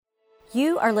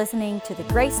You are listening to the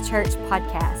Grace Church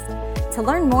podcast. To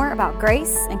learn more about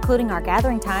Grace, including our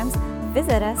gathering times,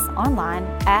 visit us online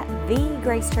at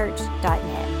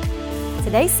thegracechurch.net.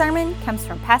 Today's sermon comes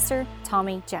from Pastor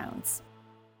Tommy Jones.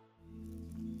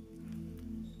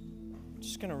 I'm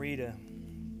just going to read a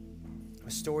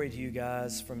story to you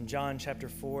guys from John chapter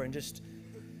 4 and just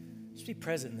be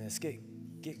present in this.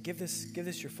 Give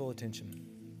this your full attention.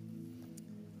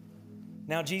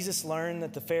 Now Jesus learned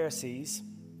that the Pharisees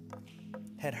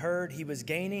had heard he was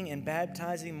gaining and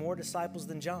baptizing more disciples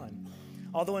than John,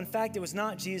 although in fact it was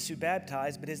not Jesus who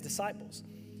baptized, but his disciples.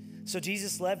 So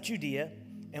Jesus left Judea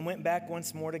and went back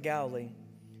once more to Galilee.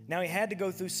 Now he had to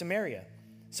go through Samaria.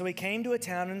 So he came to a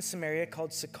town in Samaria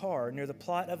called Sychar, near the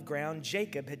plot of ground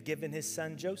Jacob had given his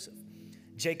son Joseph.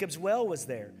 Jacob's well was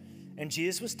there, and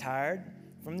Jesus was tired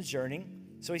from the journey,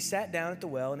 so he sat down at the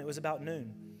well, and it was about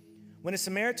noon. When a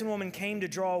Samaritan woman came to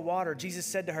draw water, Jesus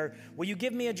said to her, "Will you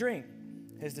give me a drink?"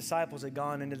 His disciples had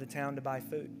gone into the town to buy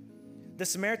food. The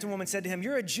Samaritan woman said to him,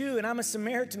 "You're a Jew and I'm a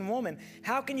Samaritan woman.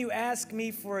 How can you ask me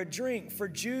for a drink? For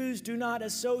Jews do not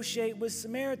associate with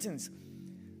Samaritans."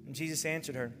 And Jesus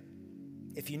answered her,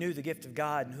 "If you knew the gift of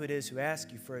God and who it is who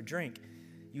asks you for a drink,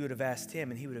 you would have asked him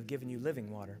and he would have given you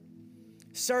living water."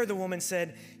 "Sir," the woman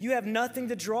said, "you have nothing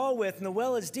to draw with and the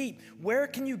well is deep. Where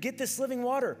can you get this living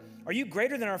water? Are you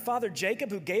greater than our father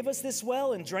Jacob, who gave us this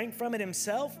well and drank from it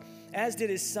himself, as did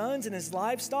his sons and his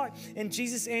livestock?" And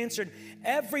Jesus answered,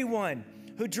 "Everyone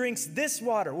who drinks this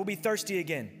water will be thirsty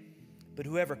again. But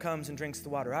whoever comes and drinks the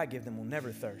water I give them will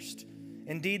never thirst.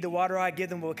 Indeed, the water I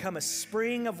give them will become a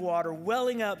spring of water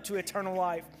welling up to eternal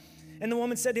life." And the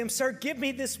woman said to him, "Sir, give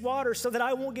me this water so that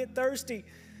I won't get thirsty.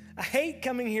 I hate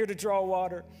coming here to draw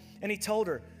water." And he told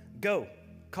her, "Go,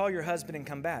 call your husband and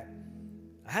come back."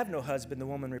 "I have no husband," the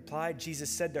woman replied. Jesus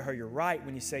said to her, "You're right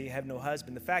when you say you have no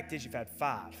husband. The fact is you've had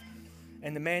 5.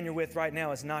 And the man you're with right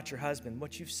now is not your husband.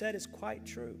 What you've said is quite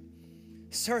true."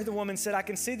 "Sir," the woman said, "I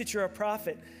can see that you're a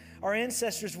prophet. Our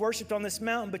ancestors worshipped on this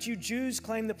mountain, but you Jews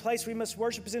claim the place we must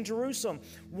worship is in Jerusalem."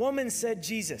 "Woman," said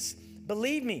Jesus,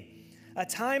 "believe me, a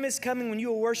time is coming when you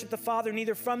will worship the Father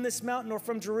neither from this mountain nor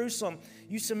from Jerusalem.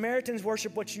 You Samaritans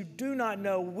worship what you do not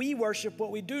know. We worship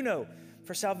what we do know,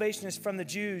 for salvation is from the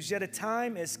Jews. Yet a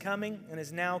time is coming and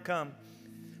has now come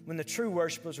when the true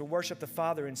worshipers will worship the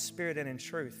Father in spirit and in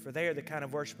truth, for they are the kind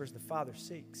of worshipers the Father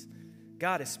seeks.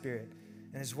 God is spirit,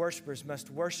 and his worshipers must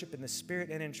worship in the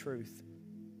spirit and in truth."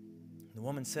 The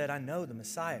woman said, "I know the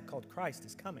Messiah, called Christ,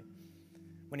 is coming.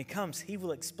 When he comes, he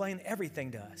will explain everything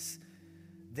to us."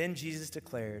 Then Jesus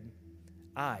declared,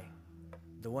 "I,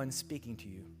 the one speaking to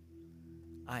you,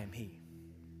 I am he."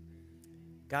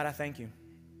 God, I thank you.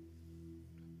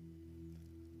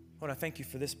 Lord, I thank you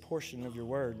for this portion of your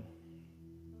word.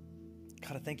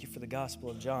 God, I thank you for the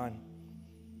Gospel of John.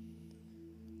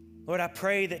 Lord, I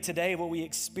pray that today what we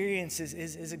experience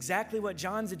is exactly what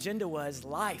John's agenda was,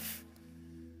 life.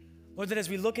 Lord, that as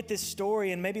we look at this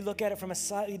story and maybe look at it from a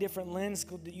slightly different lens,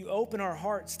 that you open our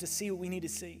hearts to see what we need to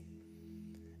see.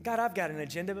 God, I've got an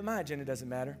agenda, but my agenda doesn't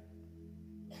matter.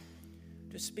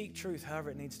 Just speak truth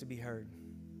however it needs to be heard.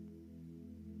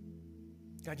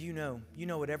 God, you know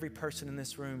what every person in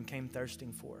this room came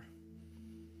thirsting for.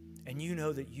 And you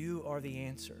know that you are the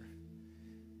answer.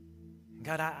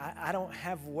 God, I don't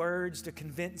have words to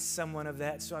convince someone of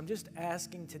that, so I'm just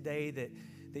asking today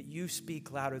that you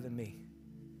speak louder than me.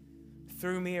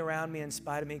 Through me, around me, in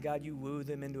spite of me, God, you woo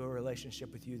them into a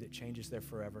relationship with you that changes their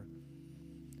forever.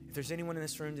 If there's anyone in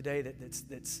this room today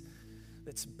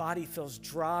that's body feels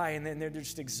dry and then they're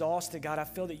just exhausted, God, I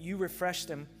feel that you refresh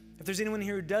them. If there's anyone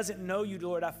here who doesn't know you,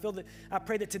 Lord, I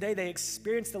pray that today they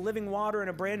experience the living water in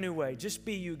a brand new way. Just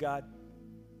be you, God.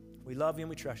 We love you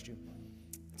and we trust you.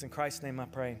 It's in Christ's name I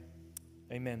pray.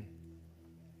 Amen.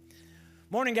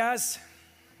 Morning, guys.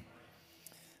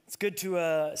 It's good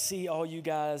to see all you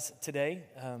guys today.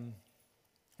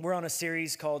 We're on a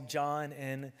series called John,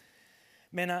 and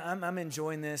man, I'm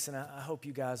enjoying this, and I hope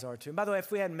you guys are too. And by the way,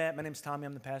 if we hadn't met, my name's Tommy.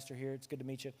 I'm the pastor here. It's good to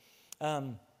meet you.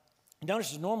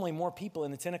 Notice there's normally more people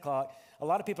in the 10 o'clock. A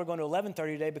lot of people are going to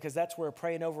 11:30 today because that's where we're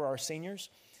praying over our seniors.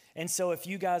 And so if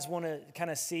you guys want to kind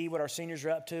of see what our seniors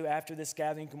are up to after this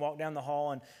gathering, you can walk down the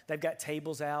hall, and they've got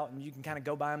tables out, and you can kind of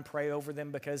go by and pray over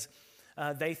them because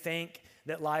they think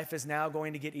that life is now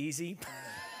going to get easy.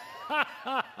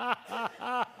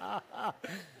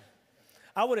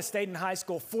 I would have stayed in high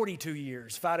school 42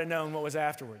 years if I'd have known what was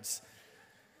afterwards.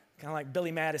 Kind of like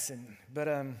Billy Madison. But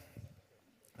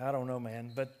I don't know,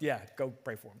 man. But yeah, go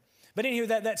pray for him. But anyway,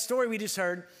 that story we just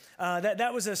heard,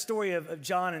 that was a story of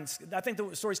John. And I think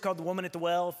the story's called The Woman at the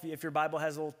Well, if your Bible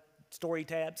has little story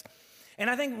tabs. And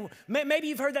I think maybe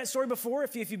you've heard that story before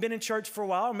if you've been in church for a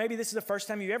while, or maybe this is the first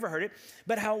time you ever heard it,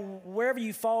 but how wherever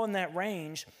you fall in that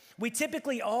range, we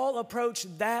typically all approach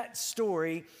that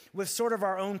story with sort of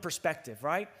our own perspective,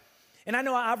 right? And I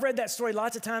know I've read that story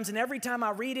lots of times, and every time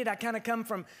I read it, I kind of come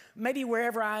from maybe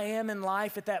wherever I am in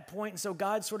life at that point, and so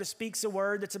God sort of speaks a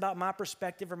word that's about my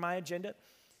perspective or my agenda.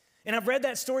 And I've read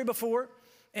that story before,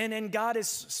 and God has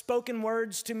spoken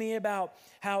words to me about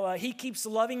how he keeps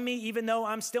loving me even though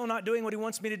I'm still not doing what he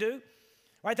wants me to do.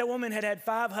 Right? That woman had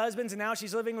 5 husbands, and now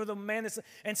she's living with a man that's...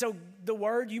 And so the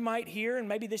word you might hear, and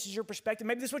maybe this is your perspective,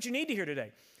 maybe this is what you need to hear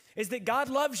today, is that God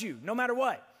loves you no matter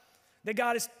what. That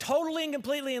God is totally and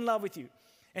completely in love with you.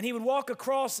 And he would walk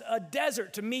across a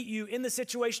desert to meet you in the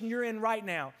situation you're in right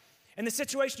now. And the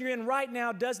situation you're in right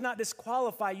now does not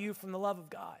disqualify you from the love of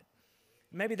God.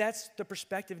 Maybe that's the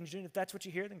perspective, and if that's what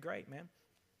you hear, then great, man.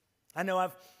 I know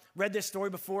I've read this story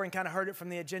before and kind of heard it from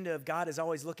the agenda of God is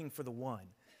always looking for the one.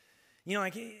 You know,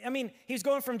 he's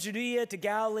going from Judea to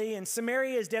Galilee, and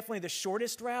Samaria is definitely the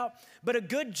shortest route, but a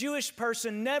good Jewish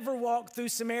person never walked through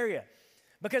Samaria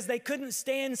because they couldn't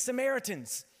stand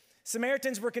Samaritans.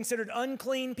 Samaritans were considered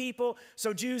unclean people,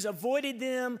 so Jews avoided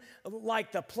them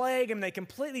like the plague, and they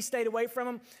completely stayed away from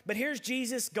them. But here's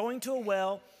Jesus going to a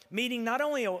well, meeting not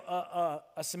only a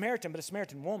Samaritan, but a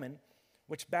Samaritan woman,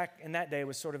 which back in that day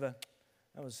was sort of that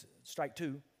was strike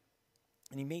 2.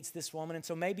 And he meets this woman, and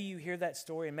so maybe you hear that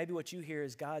story, and maybe what you hear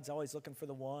is God's always looking for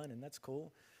the one, and that's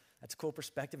cool. That's a cool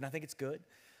perspective, and I think it's good.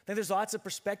 I think there's lots of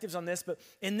perspectives on this, but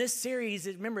in this series,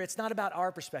 remember, it's not about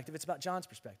our perspective, it's about John's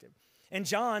perspective. And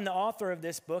John, the author of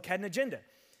this book, had an agenda.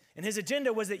 And his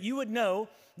agenda was that you would know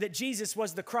that Jesus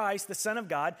was the Christ, the Son of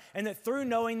God, and that through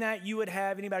knowing that, you would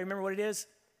have, anybody remember what it is?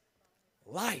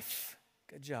 Life.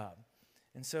 Good job.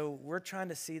 And so we're trying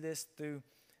to see this through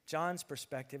John's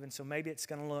perspective, and so maybe it's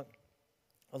going to look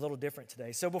a little different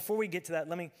today. So before we get to that,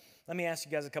 let me ask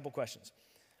you guys a couple questions.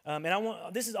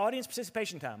 This is audience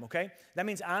participation time, okay? That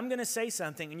means I'm going to say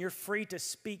something, and you're free to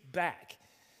speak back.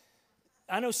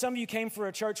 I know some of you came for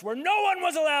a church where no one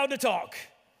was allowed to talk.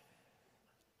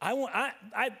 I want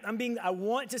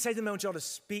to say to them, I want y'all to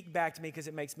speak back to me because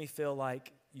it makes me feel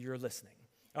like you're listening.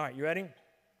 All right, you ready?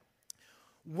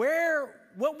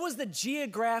 What was the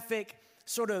geographic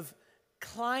sort of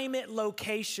climate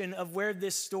location of where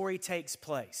this story takes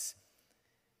place?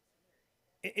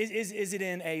 Is it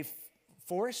in a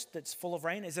forest that's full of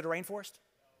rain? Is it a rainforest?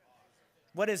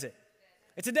 What is it?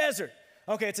 It's a desert.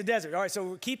 Okay, it's a desert. All right,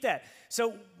 so keep that.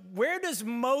 So where does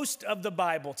most of the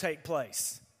Bible take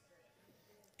place?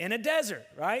 In a desert,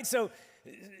 right? So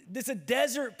it's a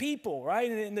desert people, right?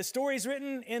 And the story's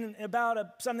written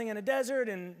about something in a desert,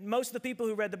 and most of the people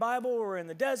who read the Bible were in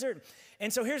the desert.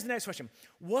 And so here's the next question.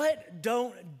 What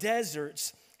don't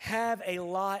deserts have a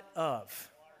lot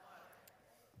of?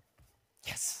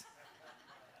 Yes.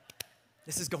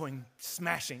 This is going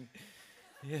smashing.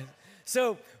 Yeah.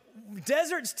 So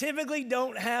deserts typically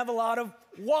don't have a lot of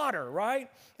water, right?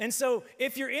 And so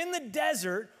if you're in the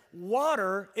desert,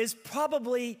 water is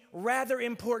probably rather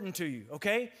important to you,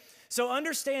 okay? So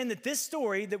understand that this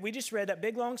story that we just read, that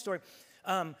big long story,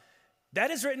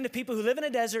 that is written to people who live in a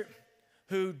desert,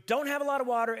 who don't have a lot of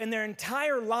water, and their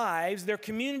entire lives, their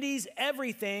communities,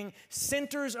 everything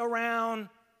centers around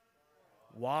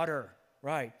water,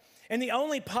 right? And the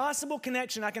only possible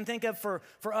connection I can think of for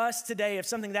us today of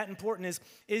something that important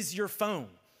is your phone.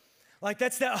 Like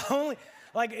that's the only...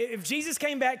 Like if Jesus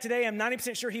came back today, I'm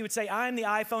 90% sure he would say, I am the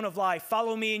iPhone of life.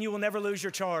 Follow me and you will never lose your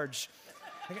charge.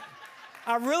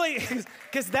 I really,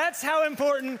 because that's how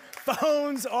important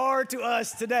phones are to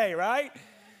us today, right?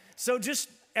 So just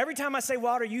every time I say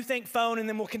water, you think phone, and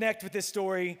then we'll connect with this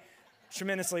story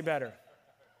tremendously better.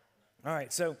 All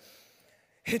right, so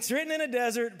it's written in a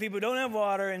desert. People don't have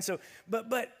water. And so,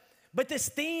 but this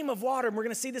theme of water, and we're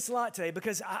going to see this a lot today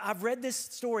because I've read this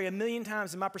story a million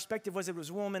times, and my perspective was it was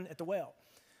a woman at the well.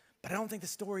 But I don't think the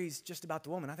story is just about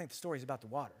the woman. I think the story is about the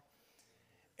water.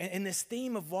 And this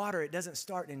theme of water, it doesn't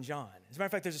start in John. As a matter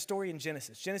of fact, there's a story in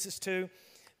Genesis. Genesis 2,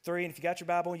 3, and if you got your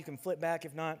Bible, you can flip back.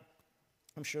 If not,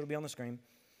 I'm sure it'll be on the screen.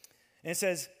 And it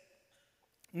says,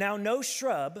 now no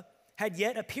shrub had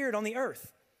yet appeared on the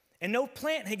earth, and no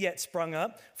plant had yet sprung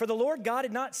up, for the Lord God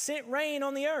had not sent rain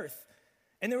on the earth,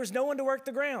 and there was no one to work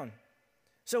the ground.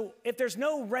 So if there's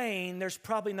no rain, there's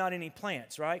probably not any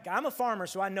plants, right? I'm a farmer,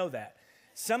 so I know that.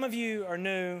 Some of you are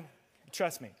new,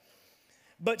 trust me.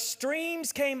 But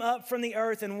streams came up from the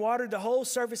earth and watered the whole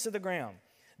surface of the ground.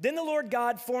 Then the Lord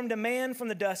God formed a man from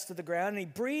the dust of the ground, and he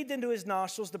breathed into his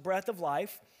nostrils the breath of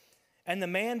life, and the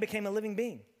man became a living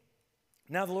being.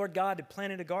 Now the Lord God had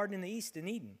planted a garden in the east in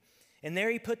Eden, and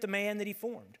there he put the man that he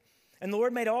formed. And the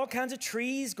Lord made all kinds of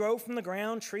trees grow from the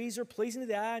ground. Trees are pleasing to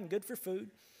the eye and good for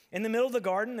food. In the middle of the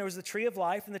garden, there was the tree of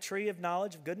life and the tree of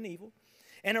knowledge of good and evil.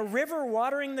 And a river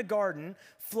watering the garden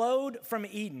flowed from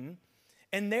Eden,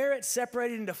 and there it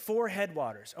separated into 4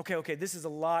 headwaters. Okay, this is a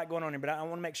lot going on here, but I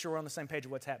want to make sure we're on the same page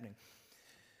of what's happening.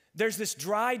 There's this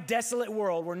dry, desolate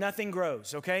world where nothing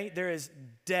grows, okay? There is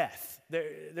death.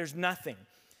 There's nothing.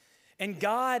 And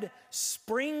God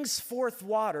springs forth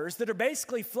waters that are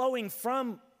basically flowing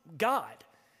from God.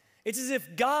 It's as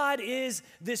if God is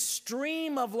this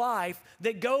stream of life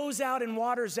that goes out and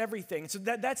waters everything. So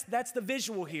that's the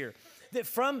visual here. That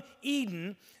from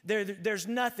Eden, there's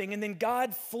nothing, and then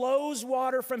God flows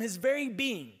water from his very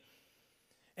being,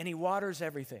 and he waters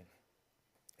everything.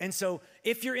 And so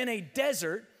if you're in a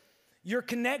desert, your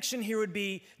connection here would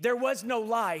be there was no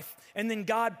life, and then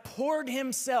God poured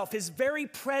himself, his very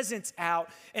presence out,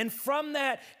 and from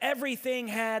that, everything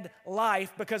had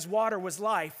life because water was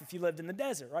life if you lived in the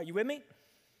desert, right? You with me?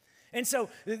 And so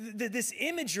this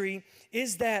imagery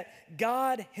is that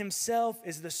God himself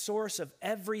is the source of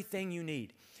everything you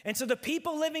need. And so the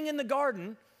people living in the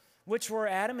garden, which were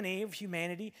Adam and Eve,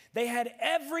 humanity, they had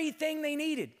everything they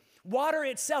needed. Water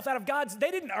itself out of God's,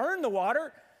 they didn't earn the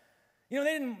water. You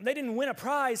know, they didn't win a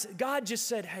prize. God just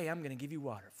said, hey, I'm going to give you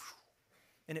water.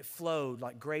 And it flowed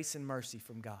like grace and mercy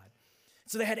from God.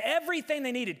 So they had everything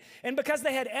they needed. And because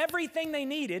they had everything they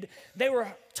needed, they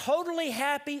were totally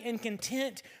happy and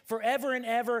content forever and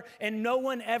ever, and no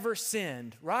one ever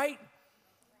sinned, right?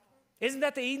 Isn't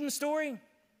that the Eden story?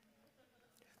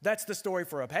 That's the story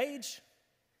for a page.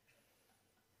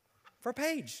 For a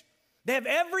page. They have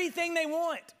everything they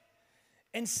want.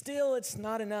 And still it's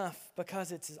not enough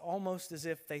because it's almost as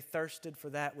if they thirsted for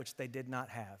that which they did not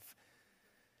have.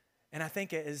 And I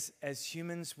think as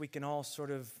humans, we can all sort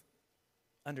of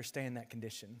understand that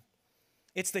condition.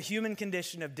 It's the human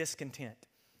condition of discontent.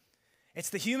 It's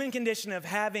the human condition of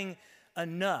having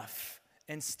enough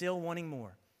and still wanting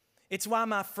more. It's why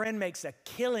my friend makes a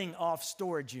killing off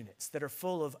storage units that are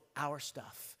full of our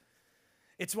stuff.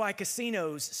 It's why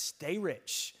casinos stay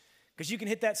rich, because you can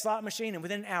hit that slot machine and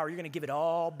within an hour you're going to give it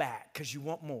all back because you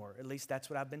want more. At least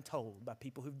that's what I've been told by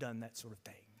people who've done that sort of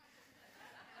thing.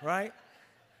 Right?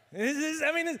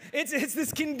 It's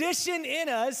this condition in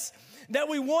us that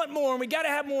we want more and we got to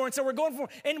have more, and so we're going for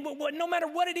it. And no matter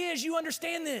what it is, you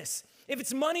understand this. If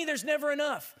it's money, there's never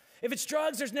enough. If it's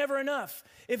drugs, there's never enough.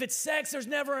 If it's sex, there's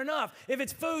never enough. If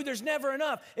it's food, there's never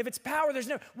enough. If it's power, there's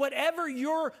never. Whatever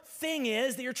your thing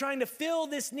is that you're trying to fill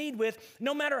this need with,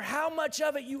 no matter how much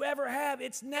of it you ever have,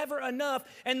 it's never enough.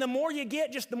 And the more you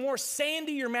get, just the more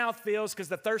sandy your mouth feels because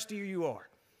the thirstier you are.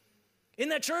 Isn't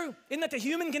that true? Isn't that the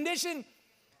human condition?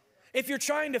 If you're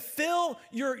trying to fill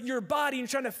your body, and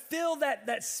trying to fill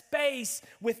that space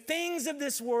with things of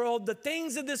this world, the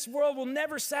things of this world will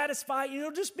never satisfy you.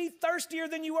 You'll just be thirstier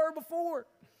than you were before.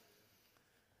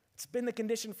 It's been the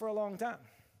condition for a long time.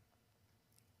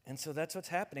 And so that's what's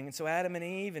happening. And so Adam and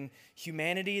Eve and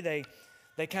humanity,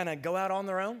 they kind of go out on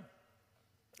their own.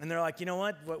 And they're like, you know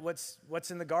what?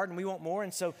 What's in the garden? We want more.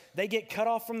 And so they get cut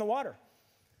off from the water.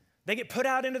 They get put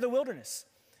out into the wilderness.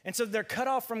 And so they're cut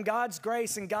off from God's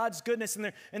grace and God's goodness,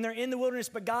 and they're in the wilderness,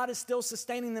 but God is still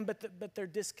sustaining them, but they're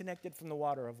disconnected from the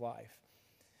water of life.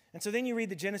 And so then you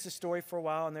read the Genesis story for a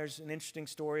while, and there's an interesting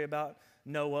story about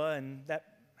Noah, and that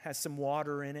has some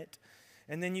water in it.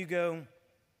 And then you go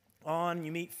on,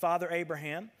 you meet Father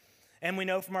Abraham, and we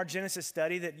know from our Genesis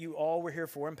study that you all were here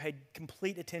for and paid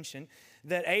complete attention,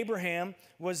 that Abraham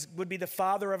would be the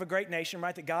father of a great nation,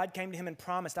 right? That God came to him and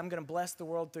promised, I'm going to bless the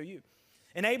world through you.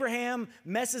 And Abraham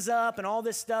messes up and all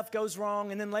this stuff goes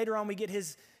wrong. And then later on we get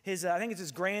his I think it's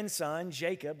his grandson,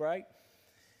 Jacob, right?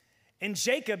 And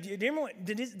Jacob,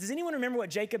 does anyone remember what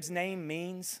Jacob's name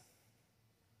means?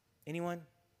 Anyone?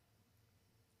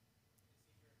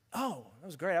 Oh, that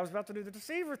was great. I was about to do the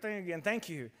deceiver thing again. Thank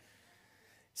you.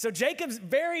 So Jacob's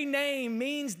very name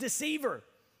means deceiver.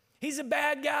 He's a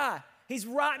bad guy. He's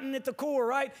rotten at the core,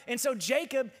 right? And so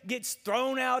Jacob gets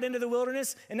thrown out into the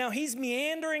wilderness, and now he's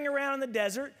meandering around in the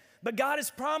desert, but God has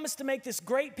promised to make this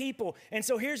great people. And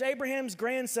so here's Abraham's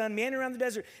grandson meandering around the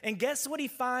desert, and guess what he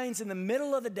finds in the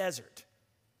middle of the desert?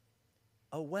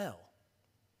 A well.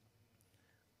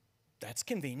 That's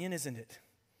convenient, isn't it?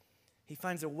 He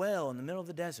finds a well in the middle of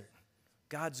the desert.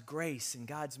 God's grace and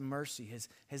God's mercy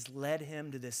has led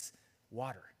him to this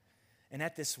water. And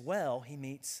at this well, he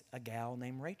meets a gal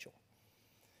named Rachel.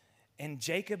 And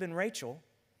Jacob and Rachel,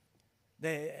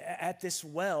 at this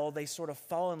well, they sort of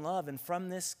fall in love. And from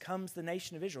this comes the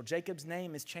nation of Israel. Jacob's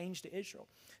name is changed to Israel.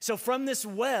 So from this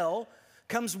well,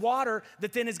 comes water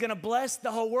that then is going to bless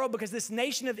the whole world, because this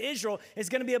nation of Israel is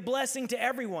going to be a blessing to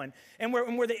everyone. And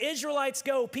where the Israelites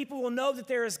go, people will know that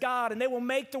there is God, and they will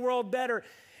make the world better.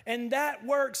 And that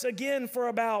works again for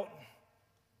about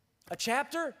a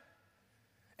chapter.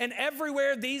 And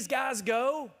everywhere these guys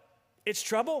go, it's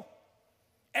trouble.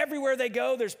 Everywhere they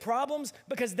go, there's problems,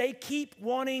 because they keep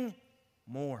wanting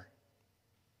more.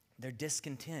 They're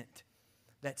discontent,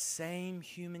 that same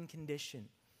human condition.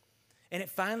 And it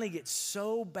finally gets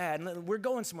so bad, and we're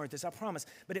going somewhere with this, I promise,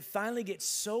 but it finally gets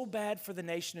so bad for the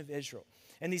nation of Israel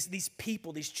and these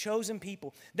people, these chosen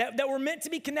people that were meant to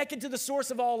be connected to the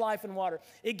source of all life and water.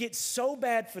 It gets so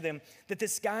bad for them that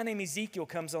this guy named Ezekiel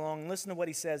comes along, and listen to what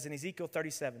he says in Ezekiel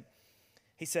 37.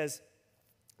 He says,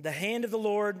 "The hand of the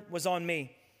Lord was on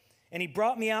me, and he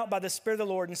brought me out by the Spirit of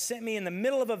the Lord and sent me in the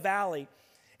middle of a valley,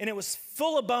 and it was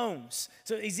full of bones."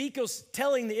 So Ezekiel's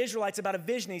telling the Israelites about a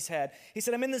vision he's had. He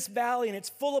said, "I'm in this valley, and it's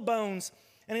full of bones."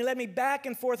 And he led me back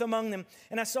and forth among them,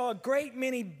 and I saw a great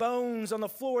many bones on the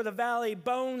floor of the valley,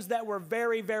 bones that were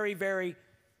very, very, very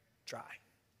dry.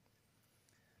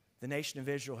 The nation of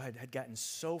Israel had gotten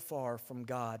so far from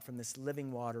God, from this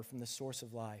living water, from the source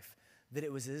of life, that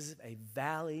it was as if a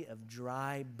valley of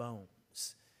dry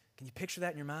bones. Can you picture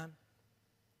that in your mind?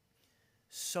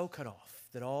 So cut off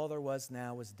that all there was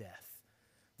now was death.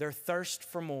 Their thirst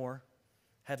for more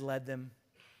had led them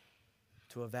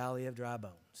to a valley of dry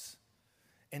bones.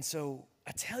 And so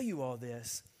I tell you all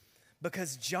this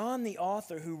because John, the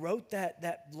author who wrote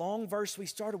that long verse we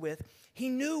started with, he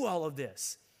knew all of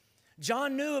this.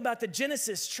 John knew about the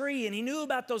Genesis tree, and he knew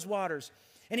about those waters,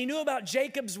 and he knew about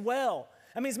Jacob's well.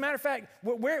 I mean, as a matter of fact,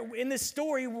 where in this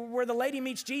story where the lady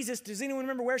meets Jesus, does anyone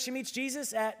remember where she meets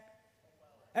Jesus? At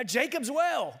Jacob's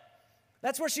well.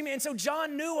 That's where she met. And so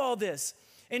John knew all this.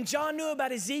 And John knew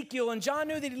about Ezekiel, and John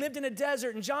knew that he lived in a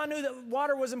desert, and John knew that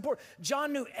water was important.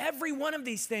 John knew every one of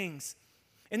these things.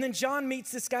 And then John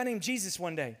meets this guy named Jesus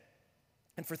one day.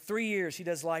 And for 3 years, he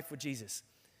does life with Jesus.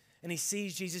 And he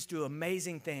sees Jesus do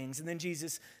amazing things. And then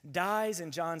Jesus dies,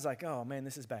 and John's like, "Oh, man,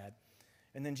 this is bad."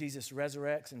 And then Jesus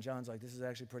resurrects, and John's like, "This is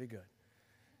actually pretty good."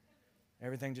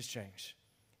 Everything just changed.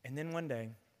 And then one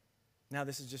day, now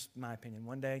this is just my opinion,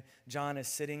 one day John is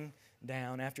sitting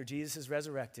down after Jesus is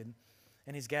resurrected,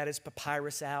 and he's got his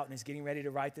papyrus out, and he's getting ready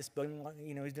to write this book.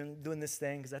 You know, he's doing this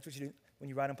thing, because that's what you do when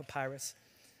you write on papyrus.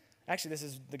 Actually, this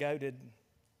is the guy who did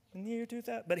in the year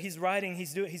 2000. But he's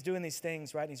doing these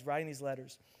things, right? He's writing these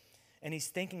letters. And he's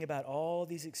thinking about all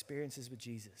these experiences with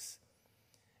Jesus.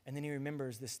 And then he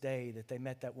remembers this day that they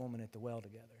met that woman at the well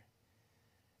together.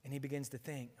 And he begins to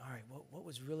think, all right, what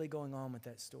was really going on with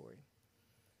that story?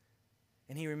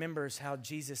 And he remembers how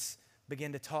Jesus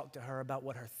began to talk to her about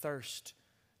what her thirst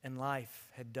and life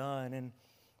had done. And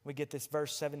we get this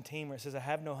verse 17 where it says, "I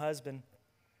have no husband."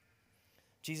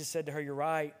 Jesus said to her, "You're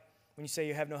right when you say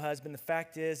you have no husband. The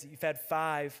fact is that you've had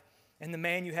 5, and the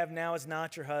man you have now is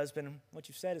not your husband. What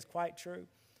you've said is quite true."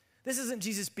 This isn't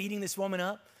Jesus beating this woman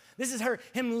up. This is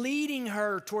him leading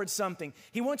her towards something.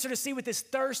 He wants her to see what this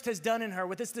thirst has done in her,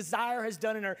 what this desire has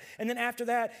done in her. And then after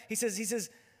that, he says,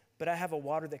 "But I have a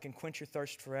water that can quench your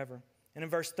thirst forever." And in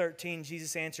verse 13,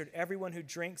 Jesus answered, "Everyone who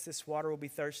drinks this water will be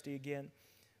thirsty again.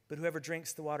 But whoever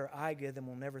drinks the water I give them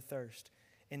will never thirst.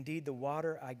 Indeed, the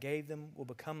water I gave them will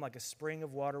become like a spring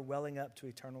of water welling up to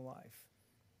eternal life."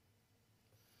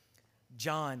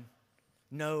 John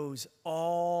knows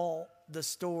all the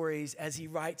stories as he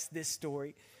writes this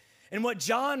story. And what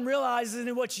John realizes,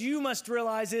 and what you must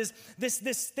realize, is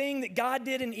this thing that God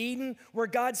did in Eden, where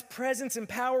God's presence and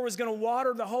power was going to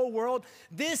water the whole world,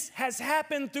 this has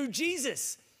happened through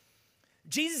Jesus.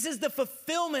 Jesus is the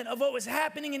fulfillment of what was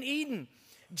happening in Eden.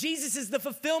 Jesus is the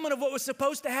fulfillment of what was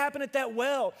supposed to happen at that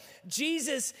well.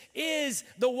 Jesus is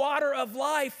the water of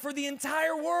life for the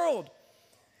entire world.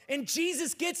 And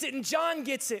Jesus gets it, and John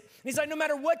gets it. And he's like, no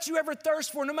matter what you ever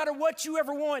thirst for, no matter what you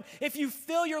ever want, if you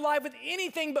fill your life with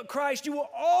anything but Christ, you will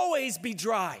always be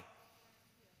dry.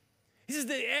 He says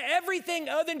that everything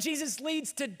other than Jesus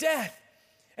leads to death.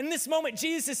 And in this moment,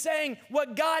 Jesus is saying,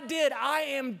 what God did, I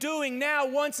am doing now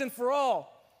once and for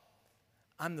all.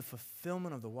 I'm the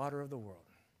fulfillment of the water of the world.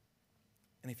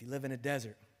 And if you live in a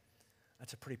desert,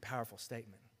 that's a pretty powerful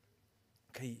statement.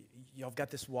 Okay, y'all have got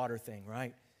this water thing,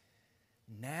 right?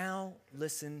 Now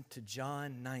listen to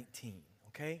John 19,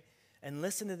 okay? And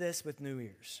listen to this with new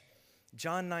ears.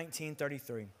 John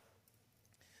 19:33.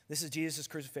 This is Jesus'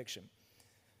 crucifixion.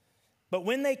 "But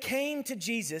when they came to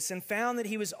Jesus and found that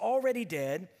he was already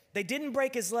dead, they didn't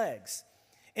break his legs.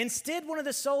 Instead, one of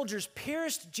the soldiers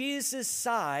pierced Jesus'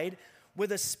 side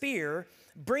with a spear,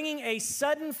 bringing a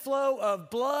sudden flow of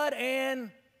blood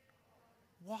and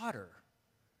water."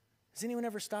 Has anyone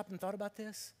ever stopped and thought about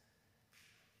this?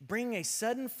 Bring a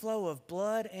sudden flow of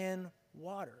blood and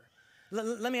water.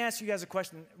 Let me ask you guys a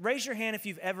question. Raise your hand if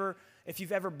you've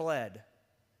ever bled.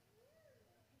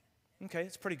 Okay,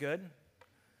 that's pretty good.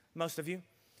 Most of you.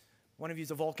 One of you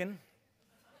is a Vulcan.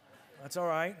 That's all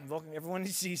right. Vulcan, everyone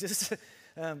needs Jesus.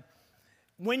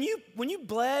 When you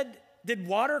bled, did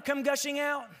water come gushing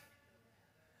out?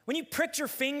 When you pricked your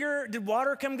finger, did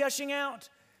water come gushing out?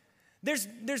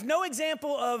 There's no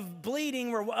example of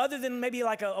bleeding where, other than maybe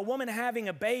like a woman having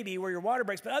a baby where your water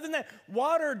breaks, but other than that,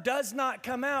 water does not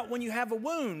come out when you have a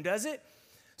wound, does it?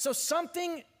 So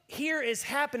something here is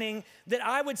happening that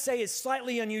I would say is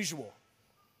slightly unusual.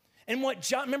 And what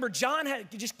John, remember, John had,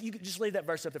 you could just leave that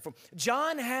verse up there for me.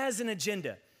 John has an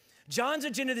agenda. John's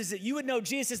agenda is that you would know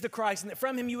Jesus is the Christ and that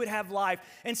from him you would have life.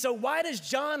 And so why does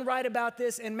John write about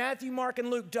this and Matthew, Mark,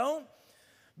 and Luke don't?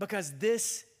 Because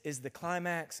this is the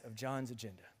climax of John's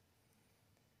agenda.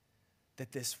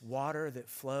 That this water that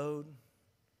flowed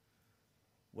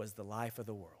was the life of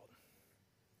the world.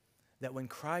 That when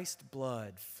Christ's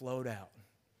blood flowed out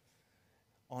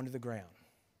onto the ground,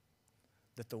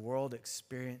 that the world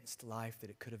experienced life that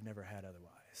it could have never had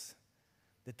otherwise.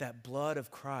 That blood of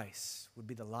Christ would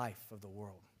be the life of the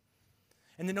world.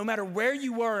 And that no matter where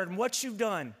you were and what you've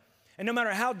done, and no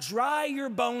matter how dry your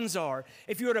bones are,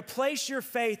 if you were to place your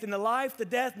faith in the life, the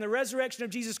death, and the resurrection of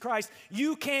Jesus Christ,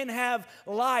 you can have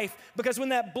life. Because when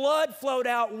that blood flowed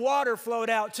out, water flowed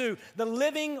out too. The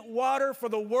living water for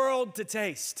the world to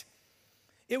taste.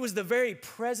 It was the very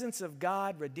presence of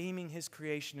God redeeming his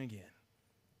creation again.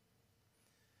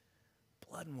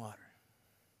 Blood and water.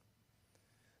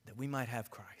 That we might have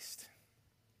Christ.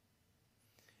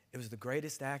 It was the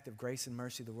greatest act of grace and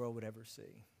mercy the world would ever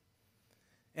see.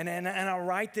 And I'll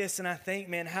write this and I think,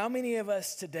 man, how many of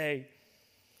us today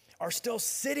are still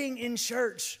sitting in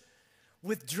church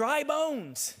with dry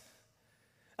bones?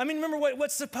 I mean, remember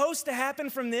what's supposed to happen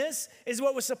from this is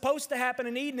what was supposed to happen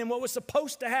in Eden and what was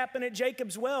supposed to happen at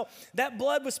Jacob's well. That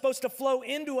blood was supposed to flow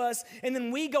into us and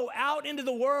then we go out into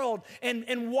the world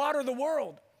and water the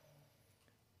world.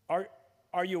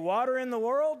 Are you watering the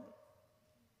world?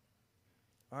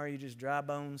 Or are you just dry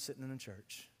bones sitting in a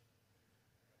church?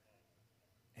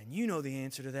 And you know the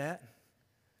answer to that.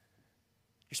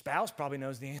 Your spouse probably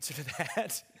knows the answer to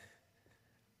that.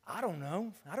 I don't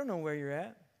know. I don't know where you're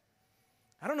at.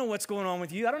 I don't know what's going on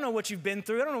with you. I don't know what you've been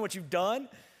through. I don't know what you've done.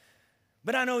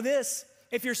 But I know this.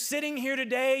 If you're sitting here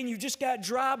today and you've just got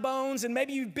dry bones and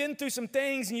maybe you've been through some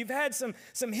things and you've had some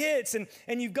hits and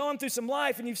you've gone through some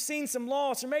life and you've seen some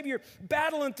loss, or maybe you're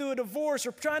battling through a divorce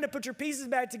or trying to put your pieces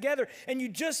back together and you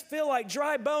just feel like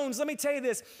dry bones, let me tell you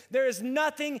this, there is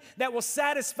nothing that will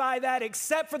satisfy that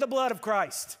except for the blood of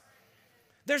Christ.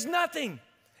 There's nothing.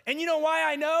 And you know why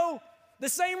I know? The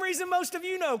same reason most of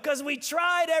you know, because we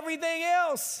tried everything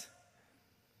else.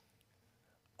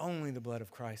 Only the blood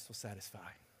of Christ will satisfy.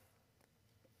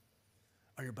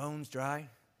 Are your bones dry?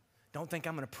 Don't think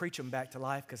I'm going to preach them back to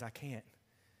life, because I can't.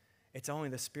 It's only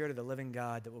the Spirit of the living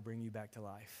God that will bring you back to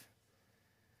life.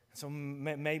 So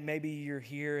maybe you're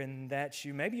here and that's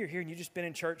you. Maybe you're here and you've just been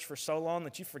in church for so long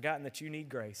that you've forgotten that you need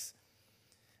grace.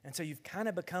 And so you've kind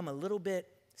of become a little bit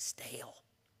stale.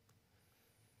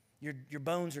 Your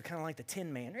bones are kind of like the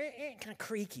Tin Man, kind of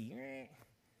creaky.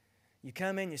 You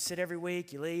come in, you sit every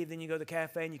week, you leave, then you go to the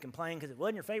cafe and you complain because it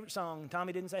wasn't your favorite song and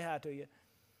Tommy didn't say hi to you.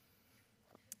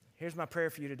 Here's my prayer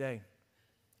for you today,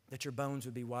 that your bones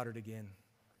would be watered again,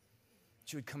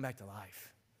 that you would come back to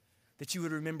life, that you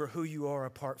would remember who you are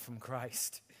apart from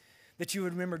Christ, that you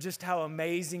would remember just how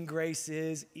amazing grace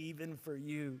is even for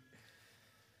you.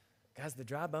 Guys, the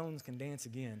dry bones can dance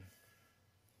again,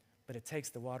 but it takes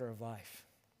the water of life.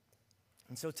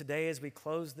 And so today, as we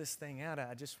close this thing out,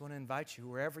 I just want to invite you,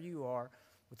 wherever you are,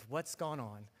 with what's gone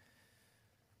on,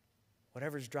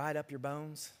 whatever's dried up your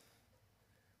bones,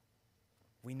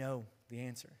 we know the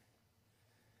answer.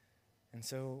 And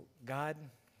so, God,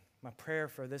 my prayer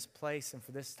for this place and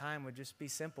for this time would just be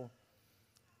simple.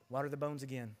 Water the bones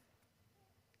again.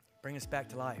 Bring us back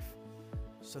to life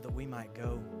so that we might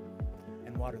go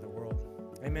and water the world.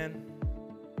 Amen.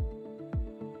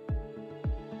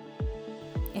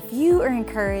 If you are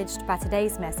encouraged by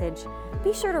today's message,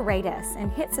 be sure to rate us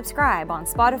and hit subscribe on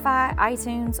Spotify,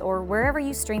 iTunes, or wherever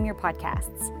you stream your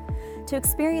podcasts. To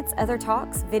experience other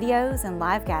talks, videos, and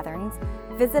live gatherings,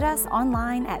 visit us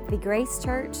online at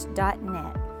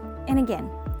thegracechurch.net. And again,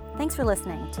 thanks for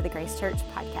listening to the Grace Church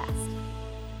Podcast.